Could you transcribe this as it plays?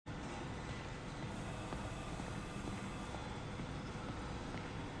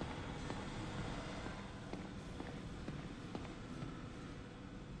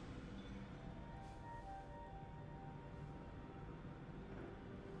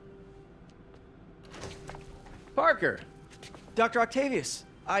Parker! Dr. Octavius,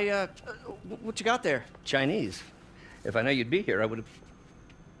 what you got there? Chinese. If I know you'd be here, I would have...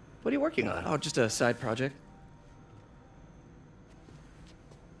 What are you working on? Oh, just a side project.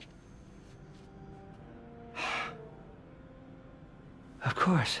 Of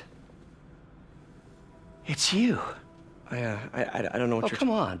course. It's you. I don't know what you're... Oh, come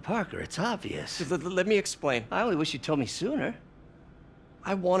on, Parker, it's obvious. Let me explain. I only wish you told me sooner.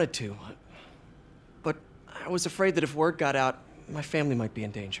 I wanted to, but I was afraid that if word got out, my family might be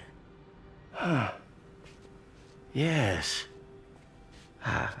in danger. Huh. Yes.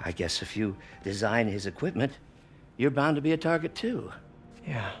 I guess if you design his equipment, you're bound to be a target too.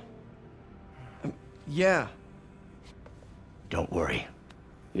 Yeah. Yeah. Don't worry.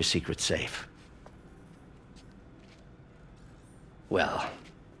 Your secret's safe. Well,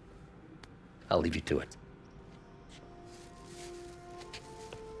 I'll leave you to it.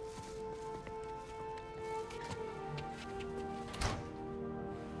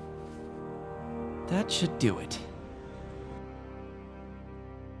 That should do it.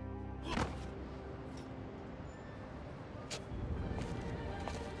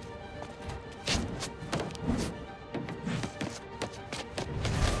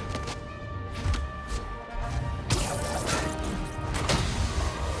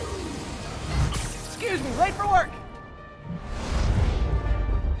 Excuse me, late for work!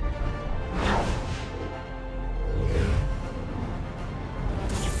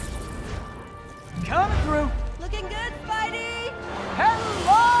 Coming through! Looking good, Spidey!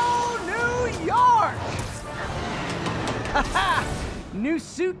 Hello, New York! Haha! New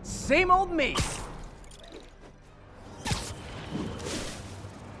suit, same old me.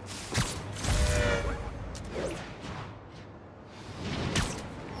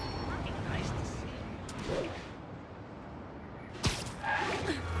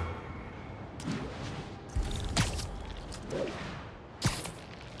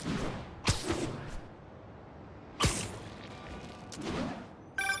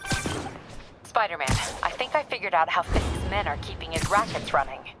 Spider-Man, I think I figured out how Fisk's men are keeping his rackets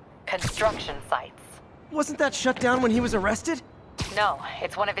running. Construction sites. Wasn't that shut down when he was arrested? No,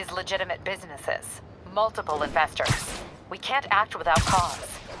 it's one of his legitimate businesses. Multiple investors. We can't act without cause.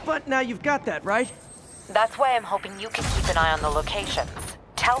 But now you've got that, right? That's why I'm hoping you can keep an eye on the locations.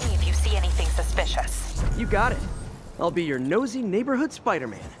 Tell me if you see anything suspicious. You got it. I'll be your nosy neighborhood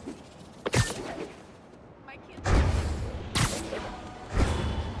Spider-Man.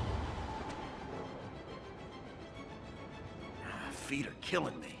 Feet are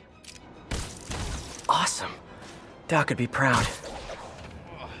killing me. Awesome. Doc would be proud.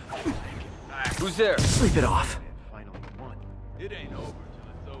 Who's there? Sleep it off. Finally won. It ain't over till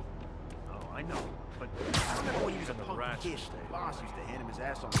it's over. Oh, I know. But I remember when he was a punk kid, the boss used to hand him his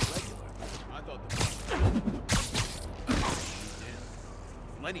ass on the regular. I thought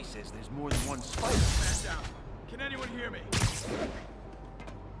the Lenny says there's more than one spider. Man down. Can anyone hear me?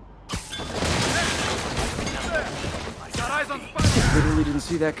 I got eyes on spider. Literally didn't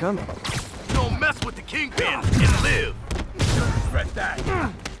see that coming. Don't mess with the kingpin and live. Don't regret that.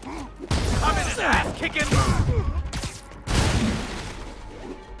 I'm in an ass-kicking mood.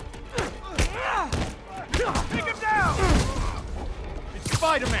 Take him down. It's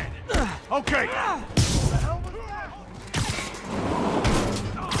Spider-Man. Okay.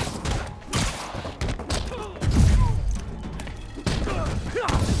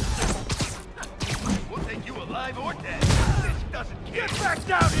 We'll take you alive or dead. This doesn't care. Get back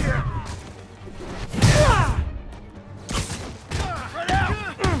down here. Right out.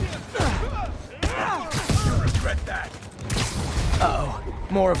 You'll regret that. Uh-oh.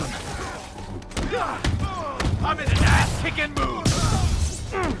 More of them. I'm in an ass-kicking mood.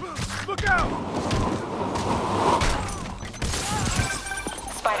 Look out!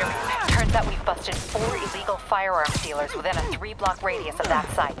 Spider-Man, turns out we've busted 4 illegal firearms dealers within a 3-block radius of that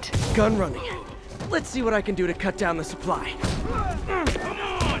site. Gun running. Let's see what I can do to cut down the supply. Come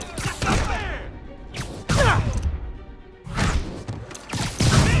on! Just up there!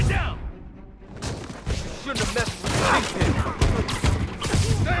 Stand down! Shouldn't have messed with him.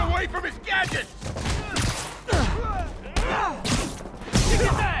 Stay away from his gadgets! Kick his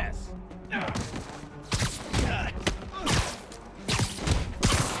ass!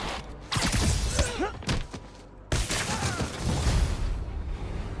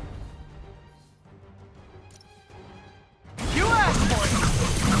 You asked for it!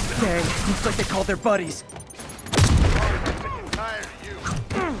 Dang, looks like they called their buddies. I'm tired of you.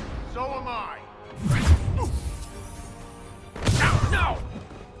 So am I. No!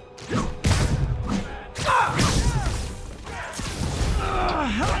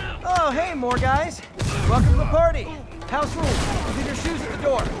 Oh, hey, more guys. Welcome to the party! House rules. Leave your shoes at the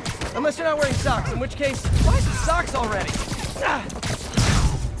door. Unless you're not wearing socks, in which case, buy some socks already!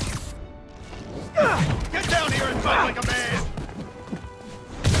 Get down here and fight like a man!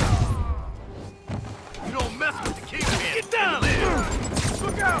 You don't mess with the king, man! Get down there!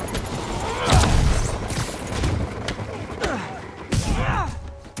 Look out!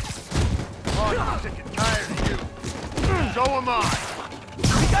 Oh, I'm sick and tired of you. So am I.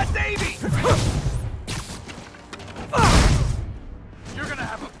 We got Davey! You're gonna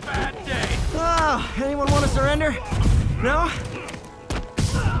have a bad day. Oh, anyone want to surrender? No?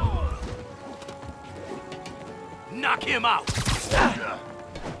 Knock him out!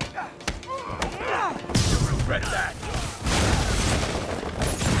 You'll regret that.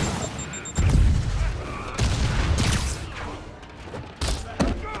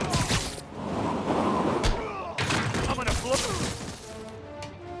 I'm gonna flip.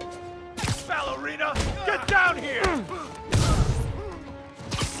 Ballerina, get down here!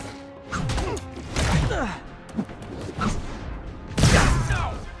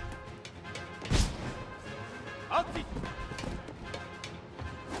 I'll teach.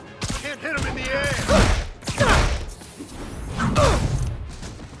 Can't hit him in the air.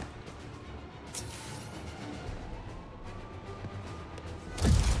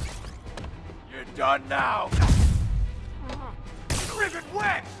 You're done now. Rivet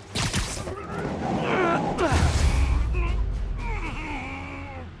wet.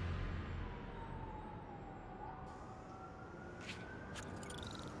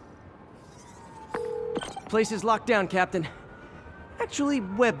 Place is locked down, Captain. Actually,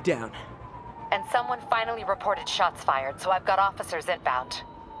 webbed down. And someone finally reported shots fired, so I've got officers inbound.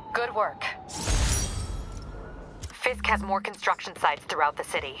 Good work. Fisk has more construction sites throughout the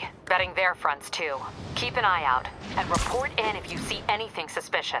city, vetting their fronts too. Keep an eye out, and report in if you see anything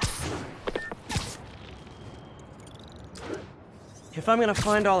suspicious. If I'm gonna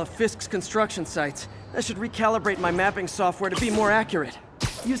find all of Fisk's construction sites, I should recalibrate my mapping software to be more accurate.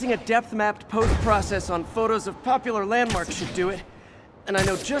 Using a depth-mapped post-process on photos of popular landmarks should do it, and I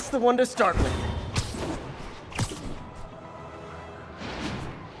know just the one to start with.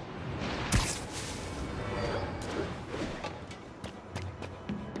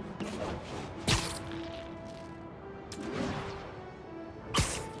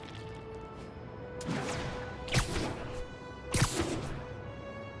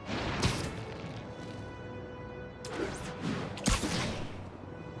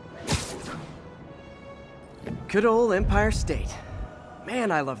 Good old Empire State.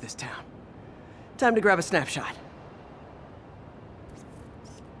 Man, I love this town. Time to grab a snapshot.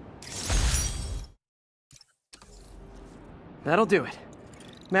 That'll do it.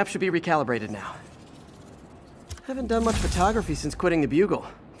 Map should be recalibrated now. Haven't done much photography since quitting the Bugle.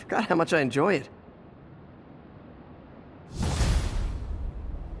 Forgot how much I enjoy it.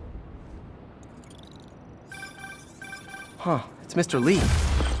 Huh, it's Mr. Lee.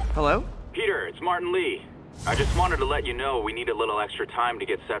 Hello? Peter, it's Martin Lee. I just wanted to let you know we need a little extra time to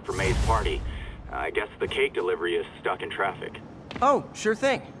get set for May's party. I guess the cake delivery is stuck in traffic. Oh, sure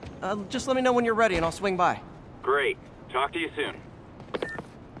thing. Just let me know when you're ready and I'll swing by. Great. Talk to you soon.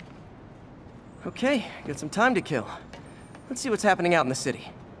 Okay, got some time to kill. Let's see what's happening out in the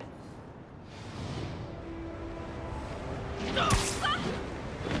city.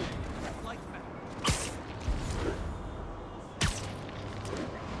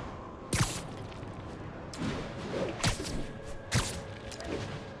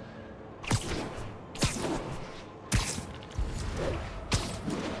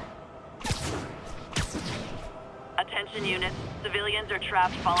 Attention units. Civilians are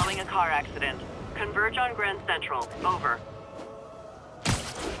trapped following a car accident. Converge on Grand Central. Over.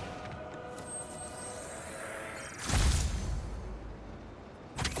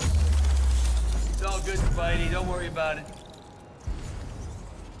 It's all good, Spidey. Don't worry about it.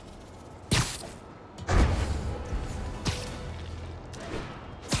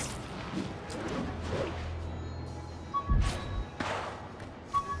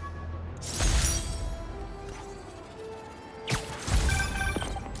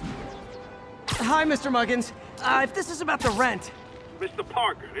 Hi, Mr. Muggins. If this is about the rent... Mr.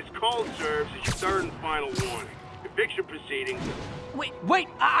 Parker, this call serves as your third and final warning. Eviction proceedings... Wait!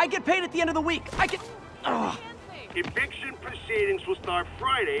 I get paid at the end of the week. I get... Ugh. Eviction proceedings will start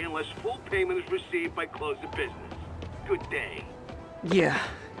Friday unless full payment is received by close of business. Good day. Yeah,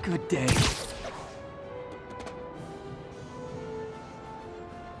 good day.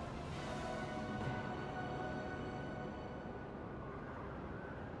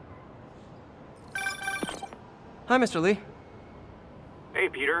 Hi, Mr. Lee. Hey,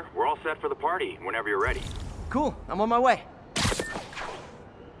 Peter. We're all set for the party whenever you're ready. Cool, I'm on my way.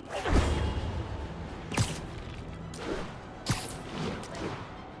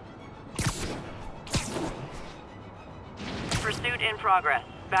 Pursuit in progress.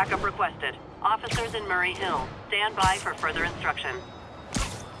 Backup requested. Officers in Murray Hill. Stand by for further instruction.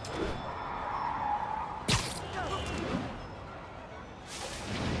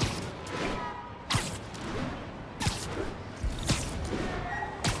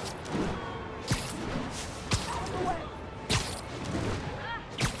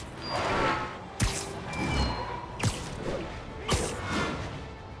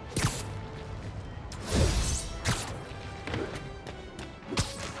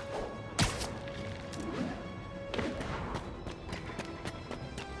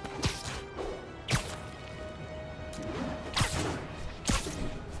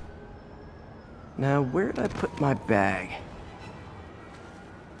 Now, where did I put my bag?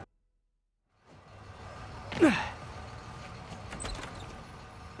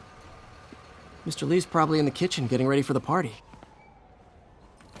 Mr. Lee's probably in the kitchen getting ready for the party.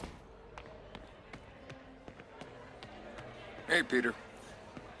 Hey, Peter.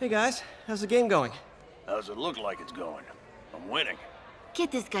 Hey guys, how's the game going? How's it look like it's going? I'm winning.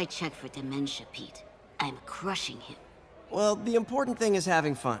 Get this guy checked for dementia, Pete. I'm crushing him. Well, the important thing is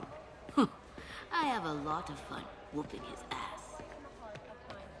having fun. I have a lot of fun whooping his ass.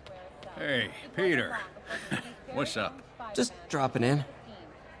 Hey, Peter. What's up? Just dropping in. To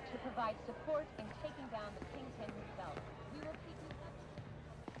provide support in taking down the kingpin himself. We will keep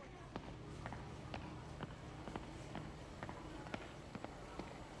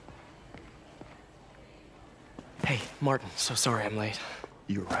you Hey, Martin, so sorry I'm late.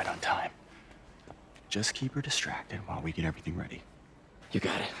 You were right on time. Just keep her distracted while we get everything ready. You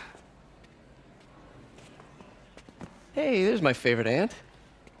got it. Hey, there's my favorite aunt.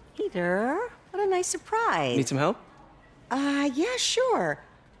 Peter, what a nice surprise. Need some help? Yeah, sure.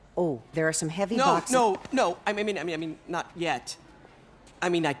 Oh, there are some heavy boxes. No. I mean, not yet. I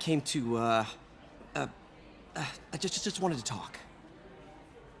mean, I came to, I just wanted to talk.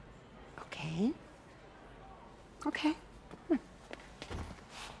 Okay. Okay.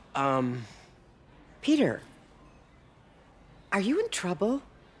 Peter, are you in trouble?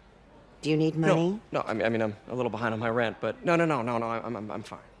 Do you need money? No, I mean, I'm a little behind on my rent, but no, I'm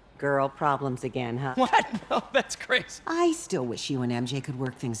fine. Girl problems again, huh? What? No, that's crazy. I still wish you and MJ could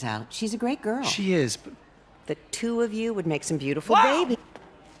work things out. She's a great girl. She is, but... The two of you would make some beautiful Wow! baby.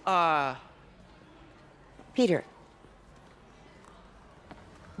 Peter.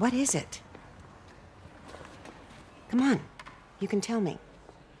 What is it? Come on. You can tell me.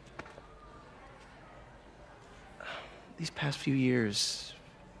 These past few years,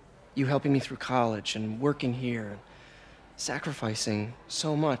 you helping me through college and working here, and sacrificing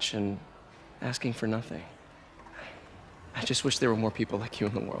so much and asking for nothing. I just wish there were more people like you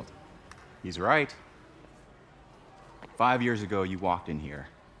in the world. He's right. 5 years ago, you walked in here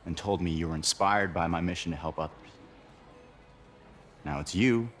and told me you were inspired by my mission to help others. Now it's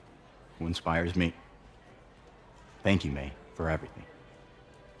you who inspires me. Thank you, May, for everything.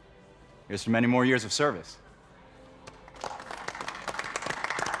 Here's to many more years of service.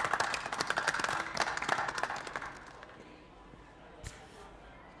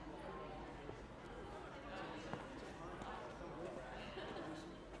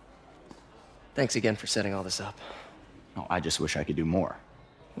 Thanks again for setting all this up. Oh, I just wish I could do more.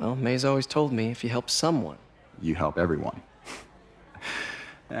 Well, May's always told me if you help someone, you help everyone.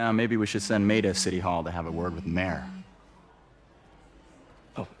 Maybe we should send May to City Hall to have a word with the mayor.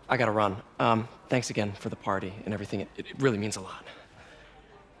 Oh, I gotta run. Thanks again for the party and everything. It really means a lot.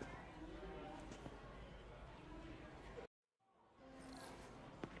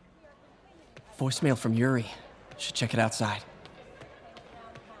 Voicemail from Yuri. Should check it outside.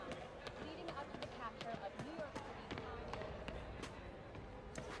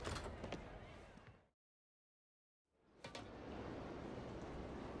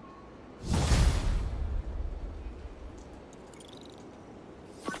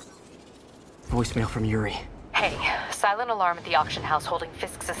 Voicemail from Yuri. Hey, silent alarm at the auction house holding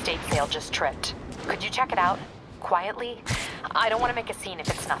Fisk's estate sale just tripped. Could you check it out? Quietly? I don't want to make a scene if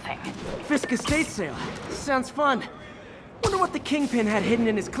it's nothing. Fisk estate sale. Sounds fun. Wonder what the Kingpin had hidden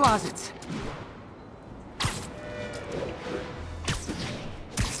in his closets.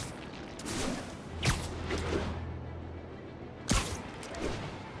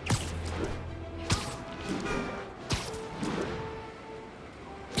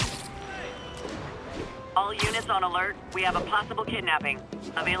 All units on alert. We have a possible kidnapping.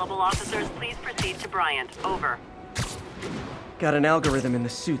 Available officers, please proceed to Bryant. Over. Got an algorithm in the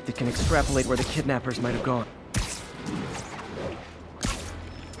suit that can extrapolate where the kidnappers might have gone.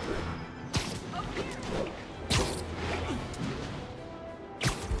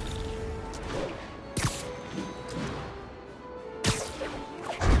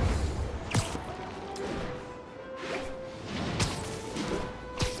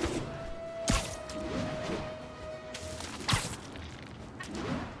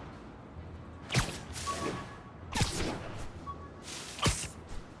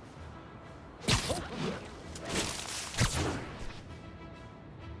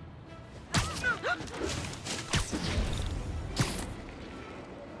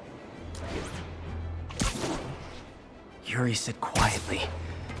 Yuri said quietly.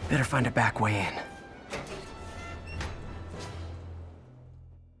 Better find a back way in.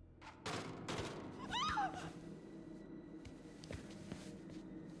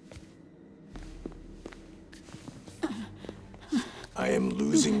 I am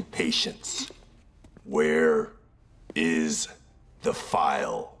losing patience. Where is the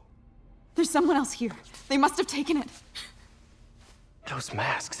file? There's someone else here. They must have taken it. Those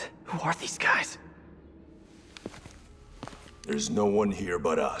masks. Who are these guys? There's no one here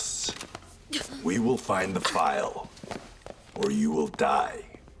but us. We will find the file, or you will die.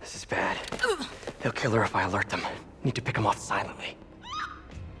 This is bad. They'll kill her if I alert them. Need to pick them off silently.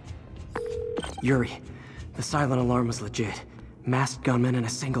 Yuri, the silent alarm was legit. Masked gunmen and a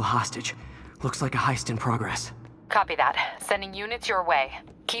single hostage. Looks like a heist in progress. Copy that. Sending units your way.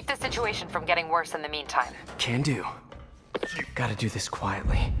 Keep the situation from getting worse in the meantime. Can do. Gotta do this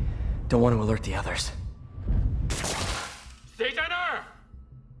quietly. Don't want to alert the others. 谁在那儿？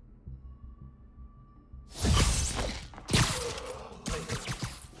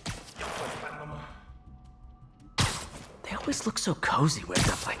 They always look so cozy whipped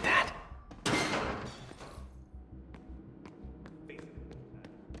up like that.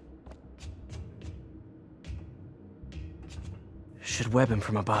 Should web him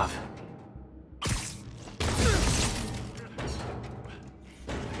from above.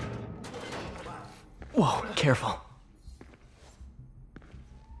 Whoa, careful.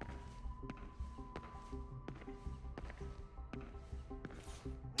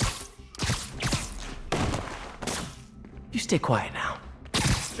 You stay quiet now.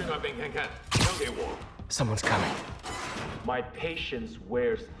 去那边看看，交给我。 Someone's coming. My patience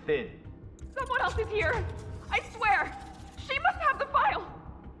wears thin. Someone else is here. I swear. She must have the file.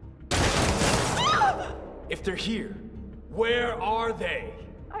 If they're here, where are they?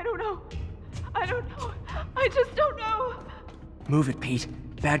 I don't know. I don't know. I just don't know. Move it, Pete.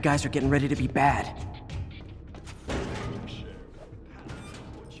 Bad guys are getting ready to be bad.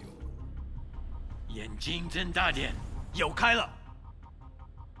 眼睛睁大点，有开了。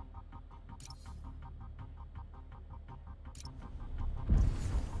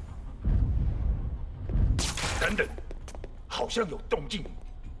等等，好像有动静。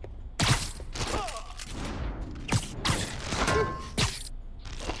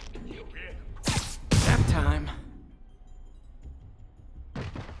 Nap time.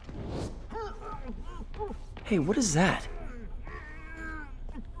 Hey, what is that?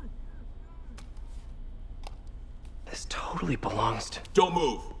 This totally belongs to... Don't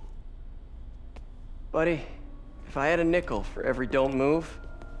move. Buddy, if I had a nickel for every don't move...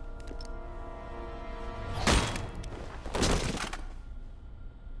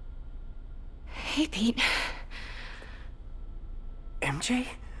 Hey, Pete. MJ?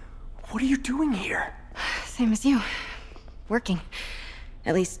 What are you doing here? Same as you. Working.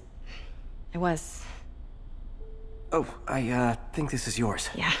 At least, I was. Oh, I think this is yours.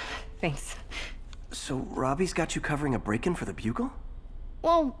 Yeah, thanks. So, Robbie's got you covering a break-in for the Bugle?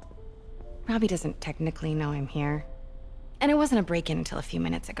 Well, Robbie doesn't technically know I'm here. And it wasn't a break-in until a few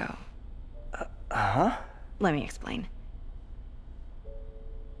minutes ago. Huh? Let me explain.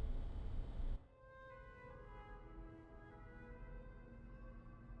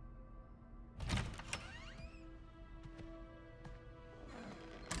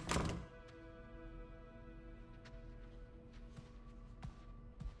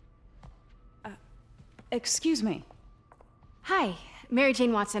 Excuse me. Hi, Mary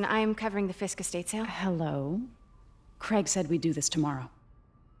Jane Watson. I'm covering the Fisk estate sale. Hello. Craig said we'd do this tomorrow.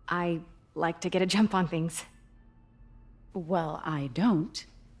 I like to get a jump on things. Well, I don't.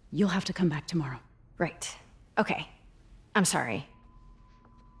 You'll have to come back tomorrow. Right. Okay. I'm sorry.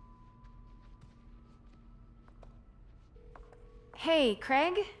 Hey,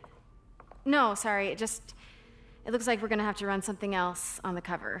 Craig? No, sorry. It looks like we're gonna have to run something else on the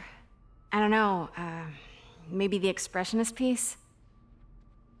cover. I don't know, maybe the expressionist piece?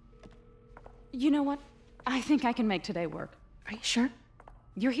 You know what? I think I can make today work. Are you sure?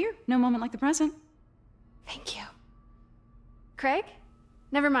 You're here. No moment like the present. Thank you. Craig?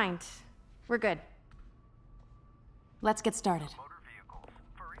 Never mind. We're good. Let's get started.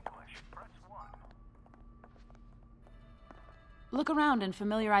 Look around and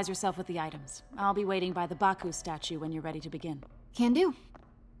familiarize yourself with the items. I'll be waiting by the Baku statue when you're ready to begin. Can do.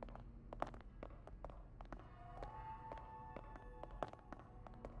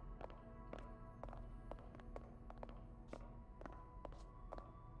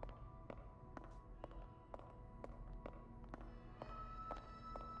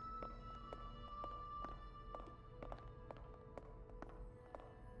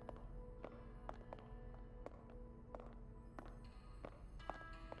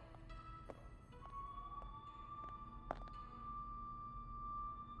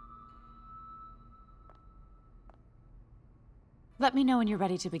 Let me know when you're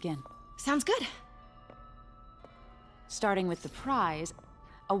ready to begin. Sounds good. Starting with the prize,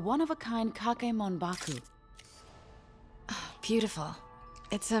 a one-of-a-kind Kakemon Baku. Oh, beautiful.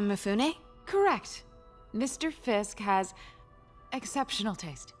 It's a Mifune? Correct. Mr. Fisk has exceptional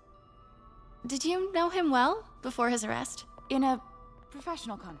taste. Did you know him well before his arrest? In a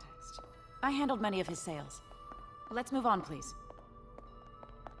professional context. I handled many of his sales. Let's move on, please.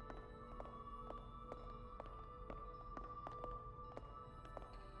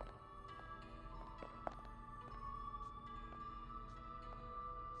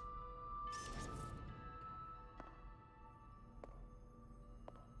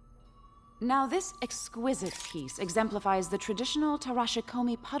 Now, this exquisite piece exemplifies the traditional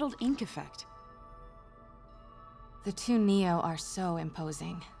Tarashikomi puddled ink effect. The two Neo are so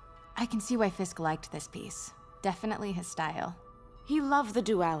imposing. I can see why Fisk liked this piece. Definitely his style. He loved the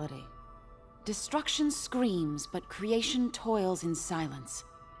duality. Destruction screams, but creation toils in silence.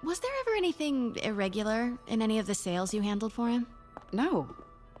 Was there ever anything irregular in any of the sales you handled for him? No.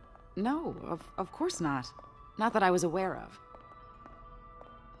 No, of course not. Not that I was aware of.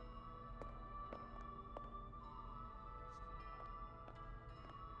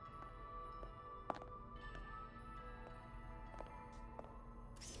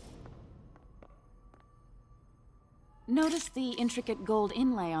 Notice the intricate gold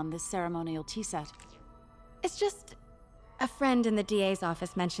inlay on this ceremonial tea set. It's just... a friend in the DA's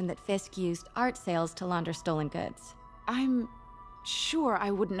office mentioned that Fisk used art sales to launder stolen goods. I'm sure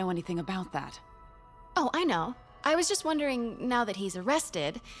I wouldn't know anything about that. Oh, I know. I was just wondering, now that he's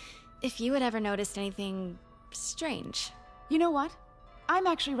arrested, if you had ever noticed anything strange. You know what? I'm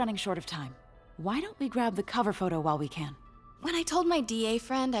actually running short of time. Why don't we grab the cover photo while we can? When I told my DA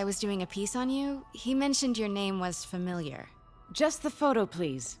friend I was doing a piece on you, he mentioned your name was familiar. Just the photo,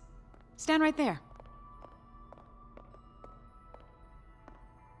 please. Stand right there.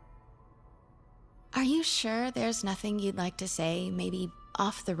 Are you sure there's nothing you'd like to say, maybe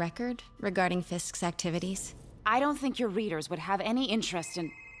off the record, regarding Fisk's activities? I don't think your readers would have any interest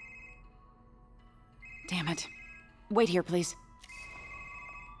in... Damn it. Wait here, please.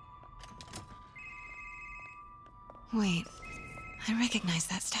 Wait. I recognize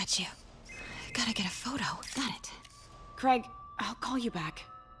that statue. Gotta get a photo. Got it. Craig, I'll call you back.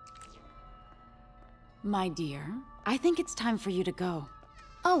 My dear, I think it's time for you to go.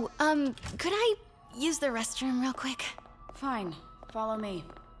 Oh, could I use the restroom real quick? Fine. Follow me.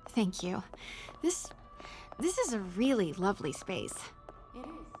 Thank you. This is a really lovely space. It is.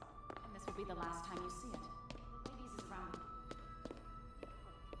 And this will be the last time you see it. Ladies is around.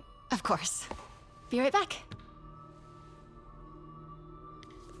 Of course. Be right back.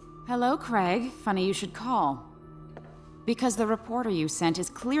 Hello, Craig. Funny you should call. Because the reporter you sent is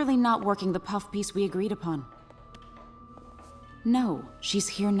clearly not working the puff piece we agreed upon. No, she's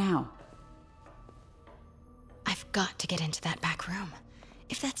here now. I've got to get into that back room.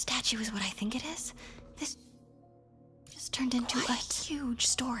 If that statue is what I think it is, this just turned into a huge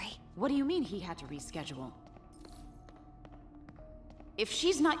story. What do you mean he had to reschedule? If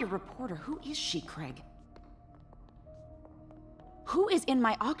she's not your reporter, who is she, Craig? Who is in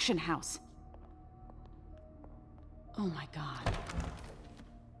my auction house? Oh my God.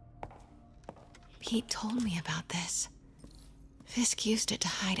 Pete told me about this. Fisk used it to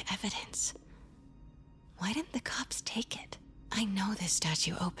hide evidence. Why didn't the cops take it? I know this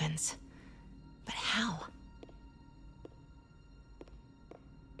statue opens, but how?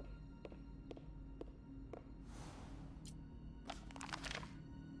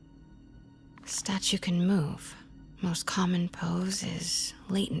 Statue can move. Most common pose is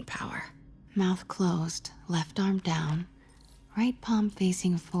latent power. Mouth closed, left arm down, right palm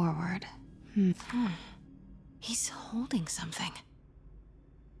facing forward. He's holding something.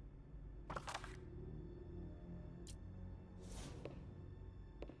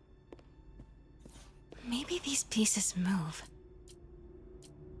 Maybe these pieces move.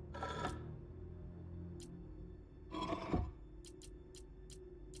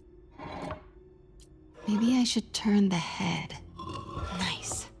 Maybe I should turn the head.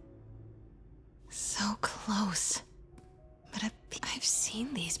 Nice. So close. But I've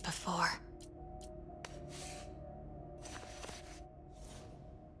seen these before.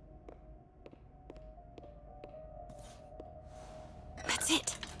 That's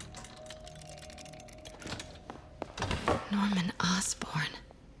it. Norman Osborn.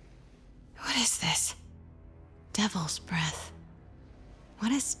 What is this? Devil's breath.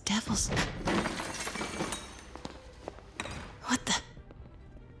 What is devil's... What the...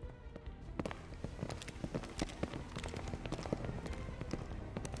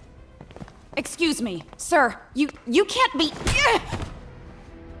 Excuse me, sir. You can't be...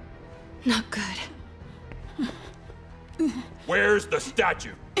 Not good. Where's the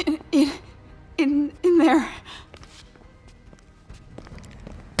statue? In there.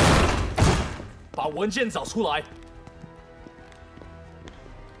 把文件找出来。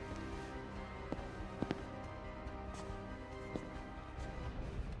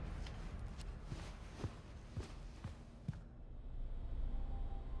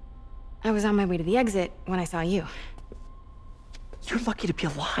 I was on my way to the exit when I saw you. You're lucky to be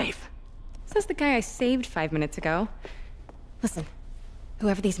alive. Says the guy I saved 5 minutes ago. Listen,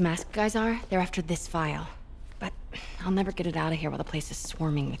 whoever these masked guys are, they're after this file. But I'll never get it out of here while the place is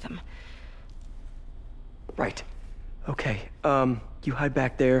swarming with them. Right. Okay, you hide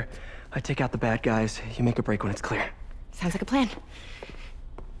back there. I take out the bad guys. You make a break when it's clear. Sounds like a plan.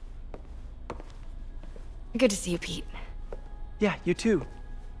 Good to see you, Pete. Yeah, you too.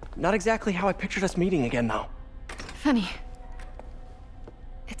 Not exactly how I pictured us meeting again, though. Funny.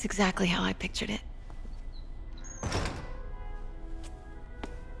 It's exactly how I pictured it.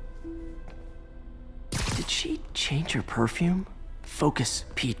 Did she change her perfume? Focus,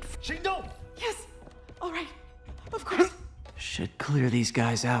 Pete. 行动! Yes. All right. Of course. Should clear these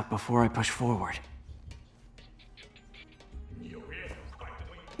guys out before I push forward.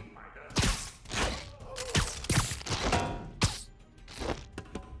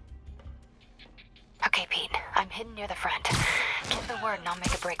 Okay, Pete. I'm hidden near the front. Give the word and I'll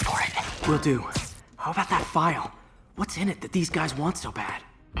make a break for it. Will do. How about that file? What's in it that these guys want so bad?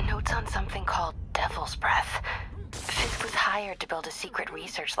 Notes on something called Devil's Breath. Fisk was hired to build a secret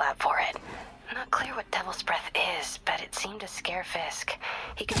research lab for it. Not clear what Devil's Breath is, but it seemed to scare Fisk.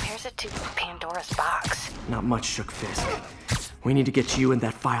 He compares it to Pandora's box. Not much shook Fisk. We need to get you and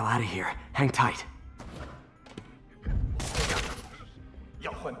that file out of here. Hang tight.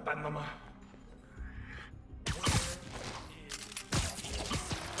 要换班了吗？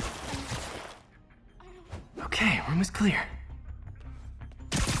 Okay, room is clear.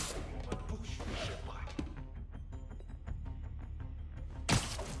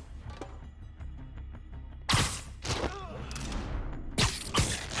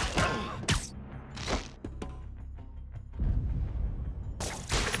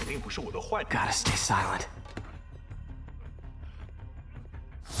 Gotta stay silent.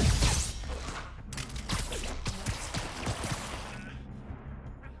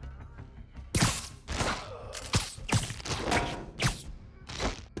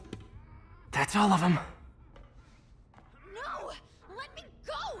 That's all of them. No! Let me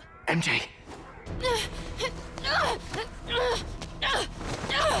go! MJ.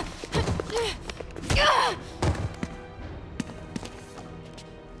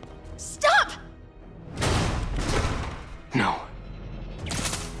 Stop! No.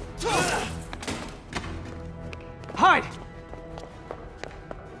 Hide!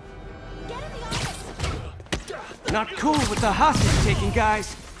 Not cool with the hostage-taking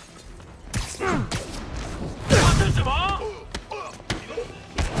guys.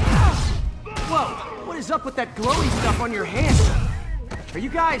 Whoa, what is up with that glowy stuff on your hands? Are you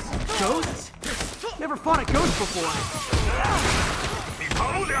guys ghosts? Never fought a ghost before.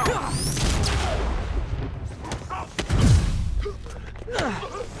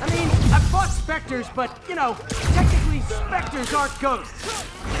 I mean, I've fought specters, but, you know, technically specters aren't ghosts.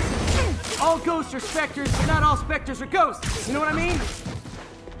 All ghosts are specters, but not all specters are ghosts. You know what I mean?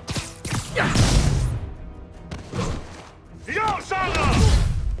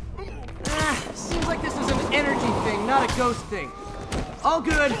 Seems like this is an energy thing, not a ghost thing. All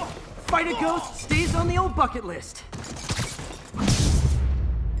good. Fight a ghost stays on the old bucket list.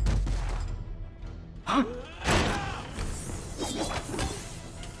 Huh?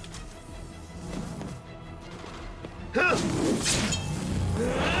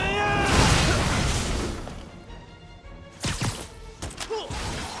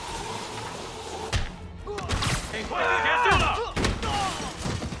 结束了。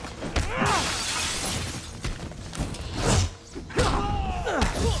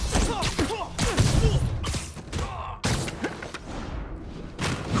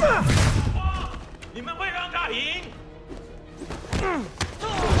你们会让他赢？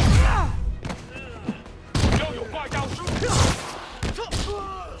要有挂钥匙。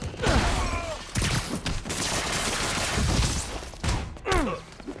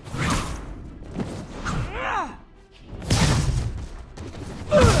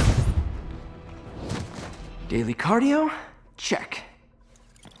 Daily cardio? Check.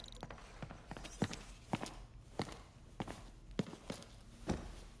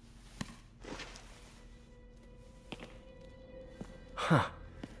 Huh.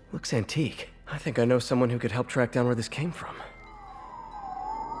 Looks antique. I think I know someone who could help track down where this came from.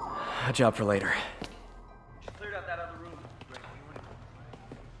 A job for later. Cleared out that other room.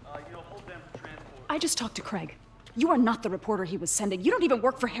 You'll hold them for transport. I just talked to Craig. You are not the reporter he was sending. You don't even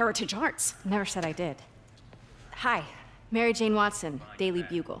work for Heritage Arts. Never said I did. Hi, Mary Jane Watson, Daily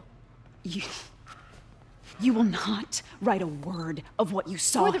Bugle. You will not write a word of what you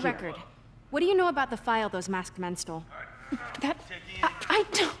saw For the here. record, what do you know about the file those masked men stole? I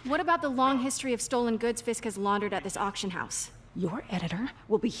don't... What about the long history of stolen goods Fisk has laundered at this auction house? Your editor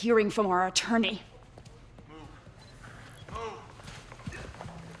will be hearing from our attorney. We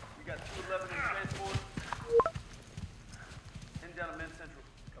got 211 in transport. Heading down to Men's Central.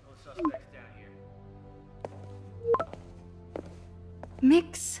 A couple of suspects down here.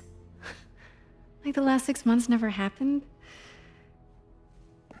 Mix? Like the last 6 months never happened?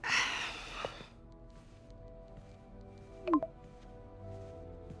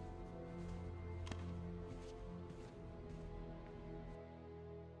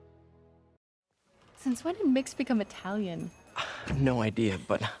 Since when did Mix become Italian? No idea,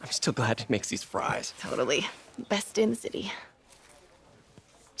 but I'm still glad he makes these fries. Totally. Best in the city.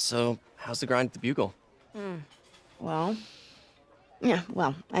 So, how's the grind at the Bugle? Well,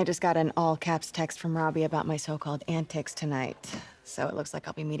 I just got an all-caps text from Robbie about my so-called antics tonight. So it looks like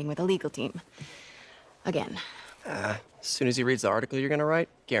I'll be meeting with a legal team. Again. As soon as he reads the article you're gonna write,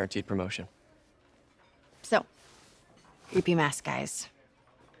 guaranteed promotion. So, creepy mask guys.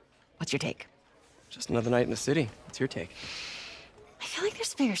 What's your take? Just another night in the city. What's your take? I feel like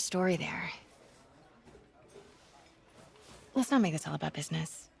there's a bigger story there. Let's not make this all about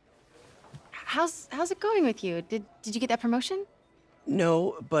business. How's it going with you? Did you get that promotion?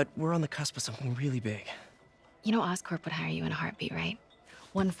 No, but we're on the cusp of something really big. You know Oscorp would hire you in a heartbeat, right?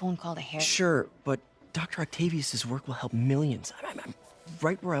 One phone call to Harry. Sure, but Dr. Octavius's work will help millions. I'm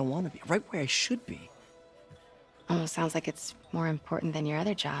right where I want to be, right where I should be. Almost sounds like it's more important than your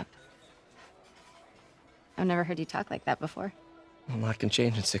other job. I've never heard you talk like that before. A lot can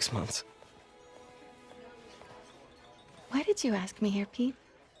change in 6 months. Why did you ask me here, Pete?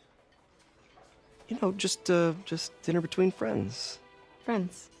 You know, just dinner between friends.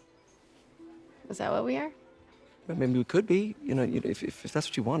 Friends. Is that what we are? Well, maybe we could be, if that's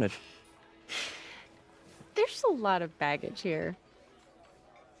what you wanted. There's a lot of baggage here.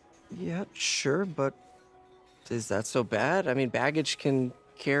 Yeah, sure, but is that so bad? I mean, baggage can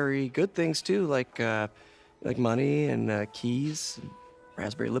carry good things too, like money and keys, and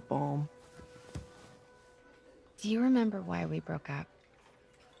raspberry lip balm. Do you remember why we broke up?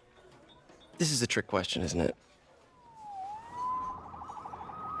 This is a trick question, isn't it?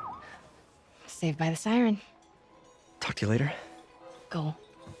 Saved by the siren. Talk to you later. Go.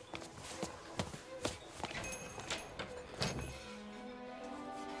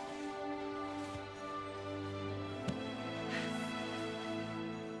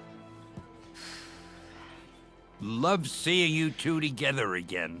 Love seeing you two together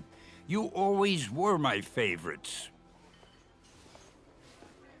again. You always were my favorites.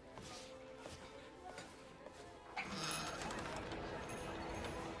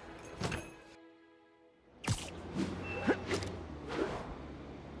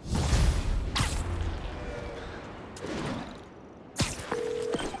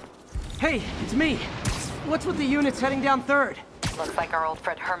 Hey, it's me. What's with the units heading down 3rd? Looks like our old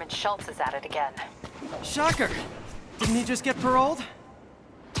friend Herman Schultz is at it again. Shocker. Didn't he just get paroled?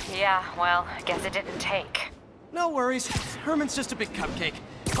 Yeah, well, I guess it didn't take. No worries. Herman's just a big cupcake.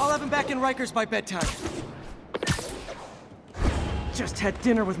 I'll have him back in Rikers by bedtime. Just had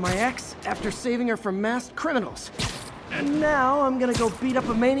dinner with my ex after saving her from masked criminals. And now I'm gonna go beat up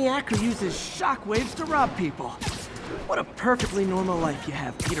a maniac who uses shockwaves to rob people. What a perfectly normal life you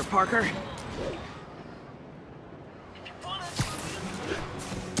have, Peter Parker.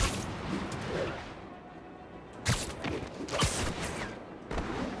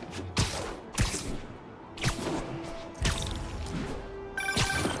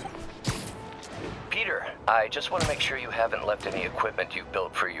 I just want to make sure you haven't left any equipment you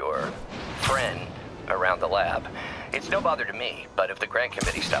built for your friend around the lab. It's no bother to me, but if the grant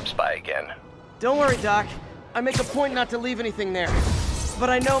committee stops by again... Don't worry, Doc. I make a point not to leave anything there. But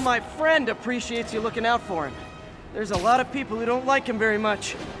I know my friend appreciates you looking out for him. There's a lot of people who don't like him very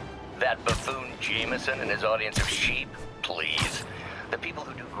much. That buffoon Jameson and his audience of sheep? Please. The people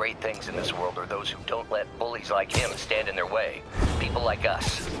who do great things in this world are those who don't let bullies like him stand in their way. People like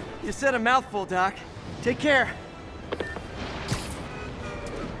us. You said a mouthful, Doc. Take care.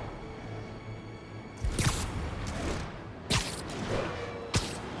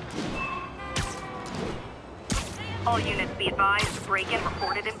 All units be advised, break-in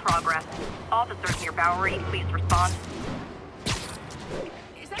reported in progress. Officers near Bowery, please respond.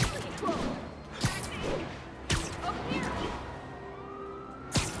 Is that under control? Over here.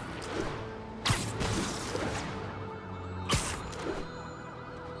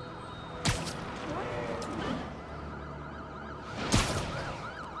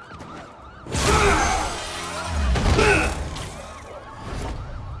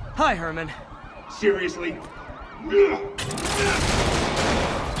 Hi, Herman. Seriously?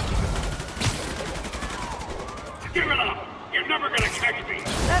 Give it up! You're never gonna catch me!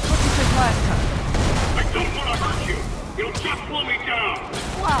 That's what you said last time. I don't want to hurt you! You'll just slow me down!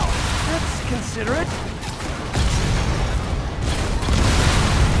 Wow, that's considerate.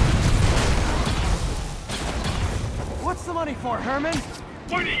 What's the money for, Herman?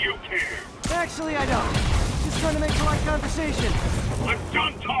 Why do you care? Actually, I don't. Just trying to make polite conversation. I'm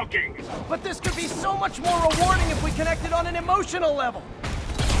done talking! But this could be so much more rewarding if we connected on an emotional level.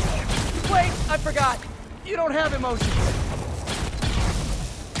 Wait, I forgot. You don't have emotions.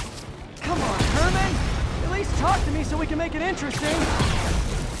 Come on, Herman. At least talk to me so we can make it interesting.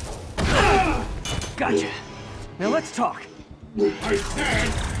 Gotcha. Now let's talk. I said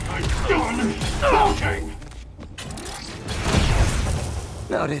I'm done talking!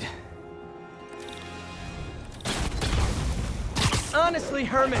 Noted. Honestly,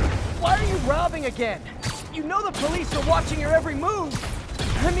 Herman, why are you robbing again? You know the police are watching your every move.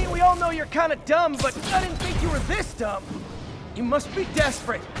 I mean, we all know you're kind of dumb, but I didn't think you were this dumb. You must be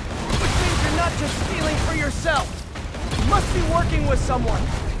desperate, which means you're not just stealing for yourself. You must be working with someone,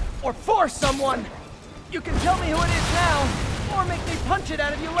 or for someone. You can tell me who it is now, or make me punch it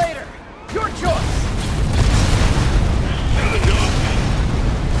out of you later. Your choice.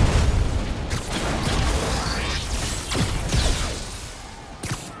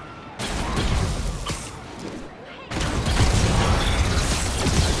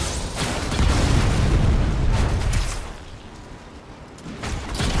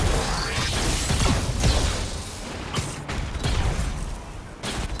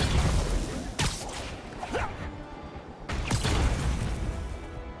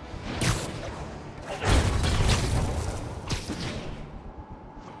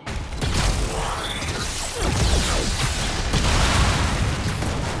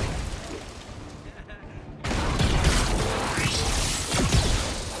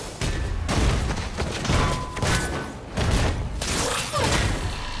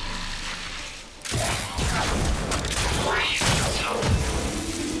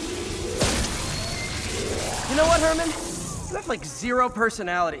 You know what, Herman? You have like zero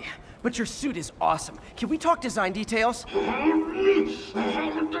personality, but your suit is awesome. Can we talk design details?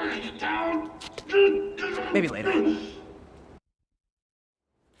 Maybe later.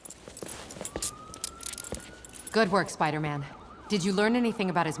 Good work, Spider-Man. Did you learn anything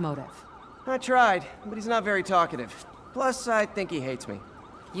about his motive? I tried, but he's not very talkative. Plus, I think he hates me.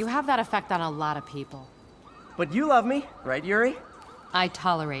 You have that effect on a lot of people. But you love me, right, Yuri? I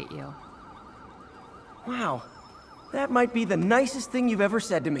tolerate you. Wow. That might be the nicest thing you've ever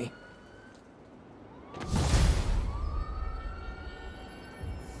said to me.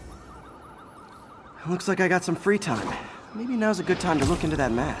 Looks like I got some free time. Maybe now's a good time to look into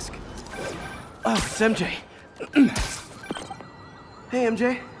that mask. Oh, it's MJ. Hey,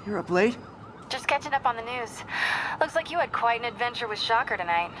 MJ. You're up late? Just catching up on the news. Looks like you had quite an adventure with Shocker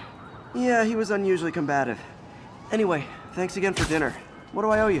tonight. Yeah, he was unusually combative. Anyway, thanks again for dinner. What do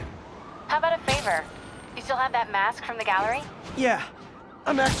I owe you? How about a favor? You still have that mask from the gallery? Yeah.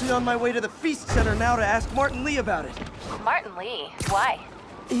 I'm actually on my way to the Feast Center now to ask Martin Lee about it. Martin Lee? Why?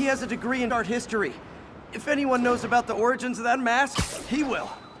 He has a degree in art history. If anyone knows about the origins of that mask, he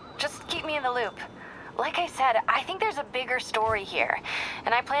will. Just keep me in the loop. Like I said, I think there's a bigger story here,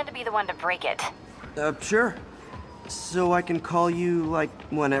 and I plan to be the one to break it. Sure. So I can call you, like,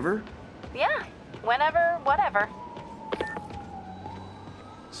 whenever? Yeah, whenever, whatever.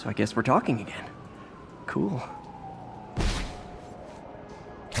 So I guess we're talking again. Cool.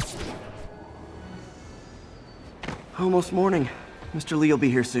 Almost morning. Mr. Lee will be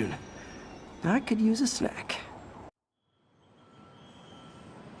here soon. I could use a snack.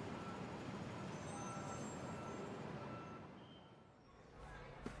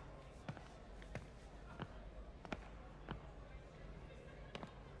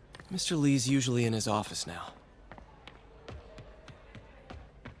 Mr. Lee's usually in his office now.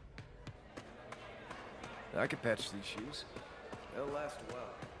 I could patch these shoes. They'll last well.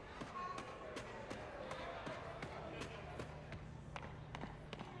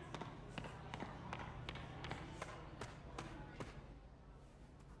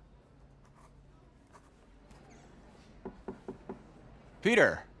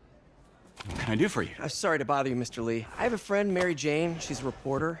 Peter, what can I do for you? I'm sorry to bother you, Mr. Lee. I have a friend, Mary Jane. She's a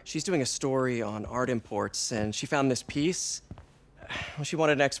reporter. She's doing a story on art imports, and she found this piece. Well, she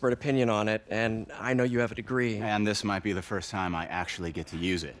wanted an expert opinion on it, and I know you have a degree. And this might be the first time I actually get to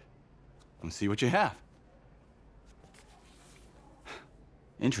use it. Let's see what you have.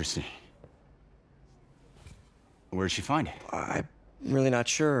 Interesting. Where did she find it? I'm really not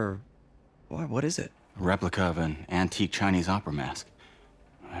sure. What is it? A replica of an antique Chinese opera mask.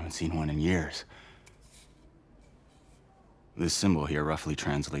 I haven't seen one in years. This symbol here roughly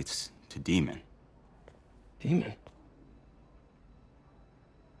translates to demon. Demon?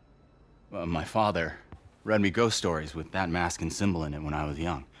 My father read me ghost stories with that mask and symbol in it when I was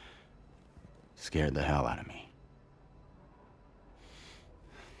young. Scared the hell out of me.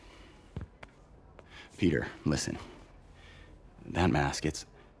 Peter, listen. That mask, it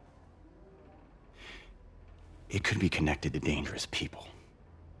could be connected to dangerous people.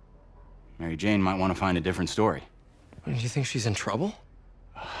 Mary Jane might want to find a different story. Do you think she's in trouble?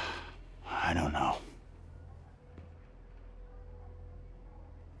 I don't know.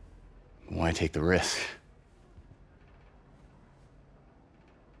 Why take the risk?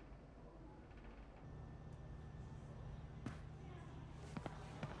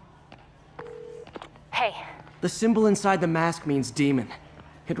 Hey. The symbol inside the mask means demon.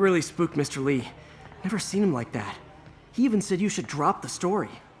 It really spooked Mr. Lee. Never seen him like that. He even said you should drop the story.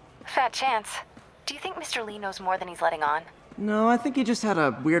 Fat chance. Do you think Mr. Lee knows more than he's letting on? No, I think he just had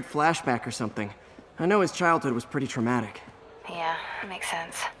a weird flashback or something. I know his childhood was pretty traumatic. Yeah, makes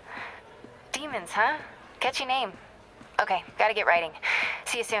sense. Demons, huh? Catchy name. Okay, gotta get writing.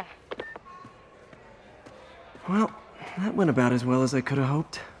 See you soon. Well, that went about as well as I could have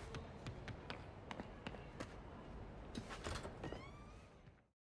hoped.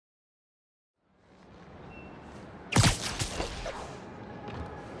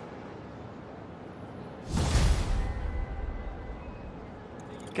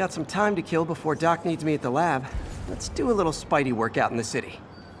 Got some time to kill before Doc needs me at the lab. Let's do a little Spidey work out in the city.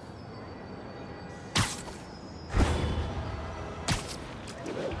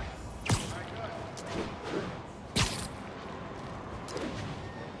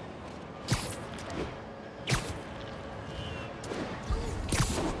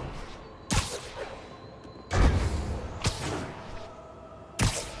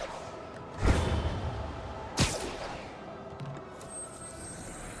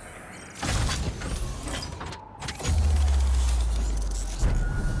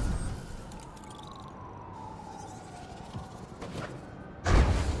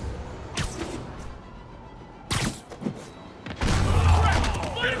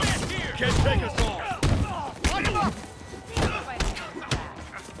 Can't take us all!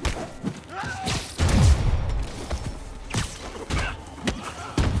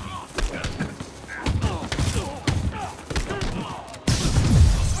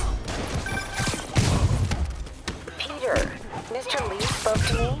 Peter, Mr. Lee spoke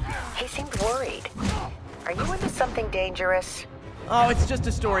to me. He seemed worried. Are you into something dangerous? Oh, it's just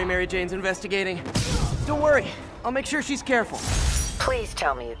a story Mary Jane's investigating. Don't worry, I'll make sure she's careful. Please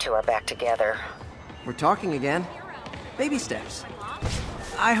tell me you two are back together. We're talking again. Baby steps.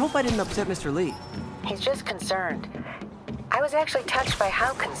 I hope I didn't upset Mr. Lee. He's just concerned. I was actually touched by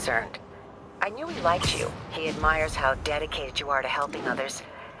how concerned. I knew he liked you. He admires how dedicated you are to helping others.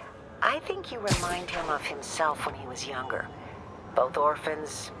 I think you remind him of himself when he was younger. Both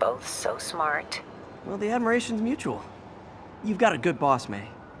orphans, both so smart. Well, the admiration's mutual. You've got a good boss, May.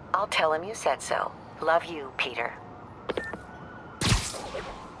 I'll tell him you said so. Love you, Peter.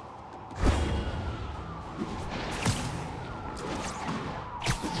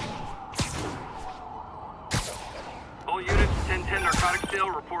 All units, 1010 narcotic sale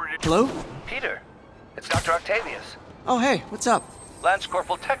reported. Hello? Peter, it's Dr. Octavius. Oh, hey, what's up? Lance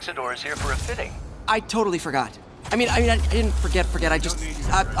Corporal Texador is here for a fitting. I totally forgot. I didn't forget. I just...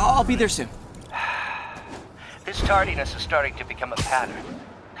 I'll be there soon. This tardiness is starting to become a pattern.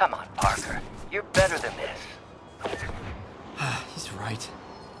 Come on, Parker. You're better than this. That's right.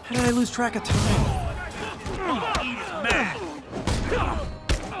 How did I lose track of time?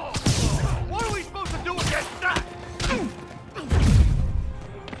 What are we supposed to do against that?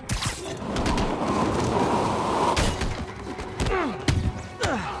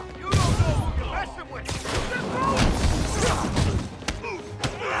 You don't know who you're messing with.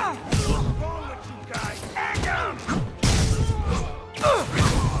 What's wrong with you guys? Hang down!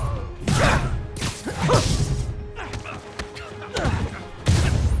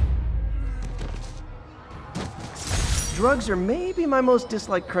 Drugs are maybe my most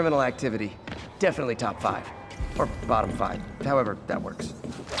disliked criminal activity. Definitely top 5. Or bottom 5. However, that works.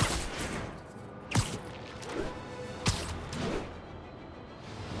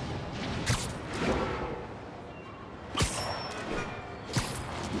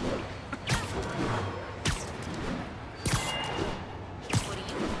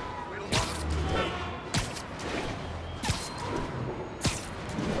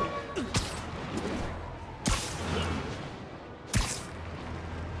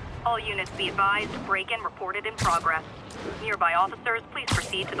 All units be advised, break-in reported in progress. Nearby officers, please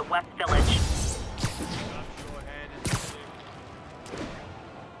proceed to the West Village.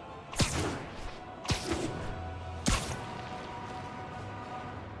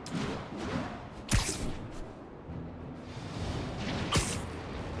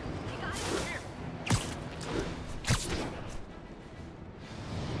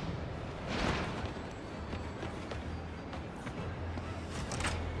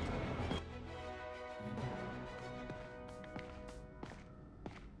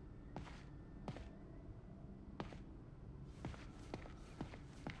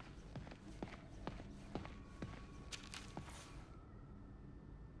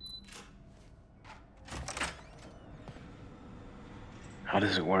 How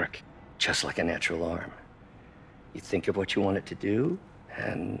does it work? Just like a natural arm. You think of what you want it to do,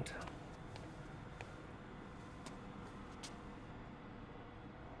 and...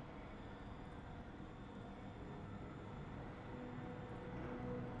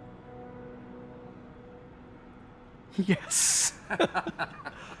 Yes!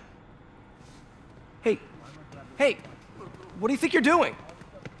 Hey! Hey! What do you think you're doing?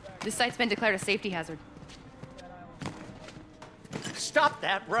 This site's been declared a safety hazard. Stop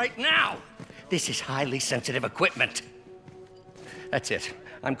that right now! This is highly sensitive equipment. That's it.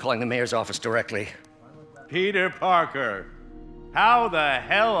 I'm calling the mayor's office directly. Peter Parker, how the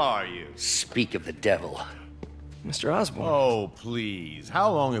hell are you? Speak of the devil. Mr. Osborn. Oh, please. How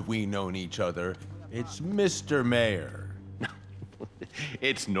long have we known each other? It's Mr. Mayor.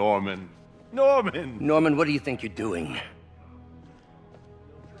 It's Norman. Norman! Norman, what do you think you're doing?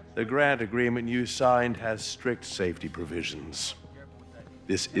 The grant agreement you signed has strict safety provisions.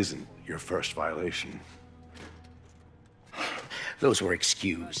 This isn't your first violation. Those were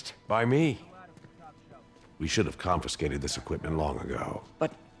excused. By me. We should have confiscated this equipment long ago.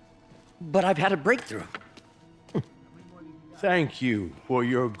 But I've had a breakthrough. Thank you for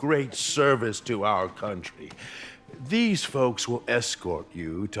your great service to our country. These folks will escort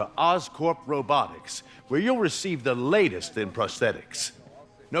you to Oscorp Robotics, where you'll receive the latest in prosthetics.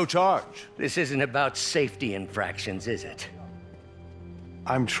 No charge. This isn't about safety infractions, is it?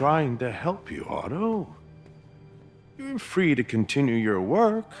 I'm trying to help you, Otto. You're free to continue your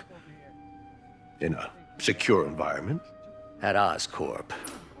work in a secure environment. At Oscorp.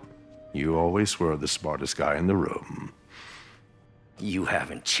 You always were the smartest guy in the room. You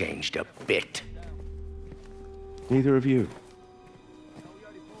haven't changed a bit. Neither of you.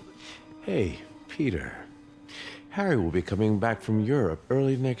 Hey, Peter. Harry will be coming back from Europe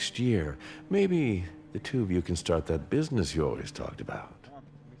early next year. Maybe the two of you can start that business you always talked about.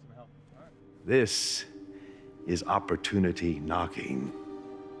 This is opportunity knocking.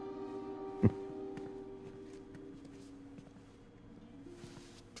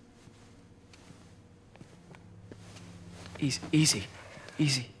 Easy.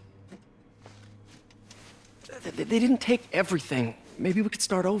 They didn't take everything. Maybe we could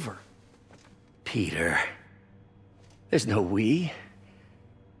start over. Peter, there's no we.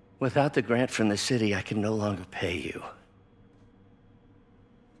 Without the grant from the city, I can no longer pay you.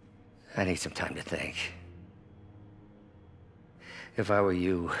 I need some time to think. If I were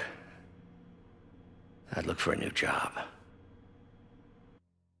you, I'd look for a new job.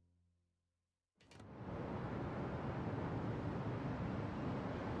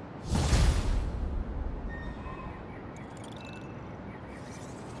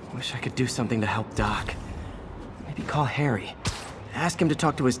 Wish I could do something to help Doc. Maybe call Harry. Ask him to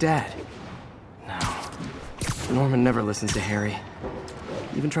talk to his dad. No. Norman never listens to Harry.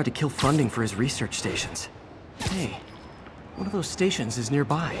 Even tried to kill funding for his research stations. Hey, One of those stations is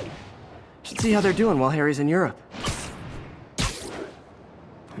nearby. Should see how they're doing while Harry's in Europe.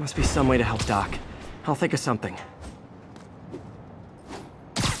 Must be some way to help Doc. I'll think of something.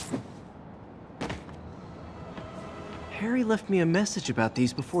 Harry left me a message about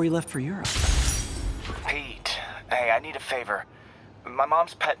these before he left for Europe. Pete, hey, I need a favor. My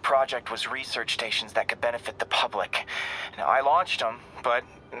mom's pet project was research stations that could benefit the public. Now, I launched them, but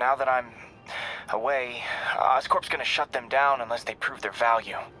now that I'm away, Oscorp's gonna shut them down unless they prove their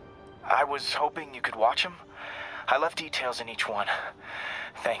value. I was hoping you could watch them. I left details in each one.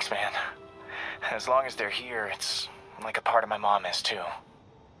 Thanks, man. As long as they're here, it's like a part of my mom is, too.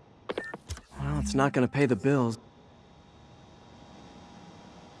 Well, it's not gonna pay the bills.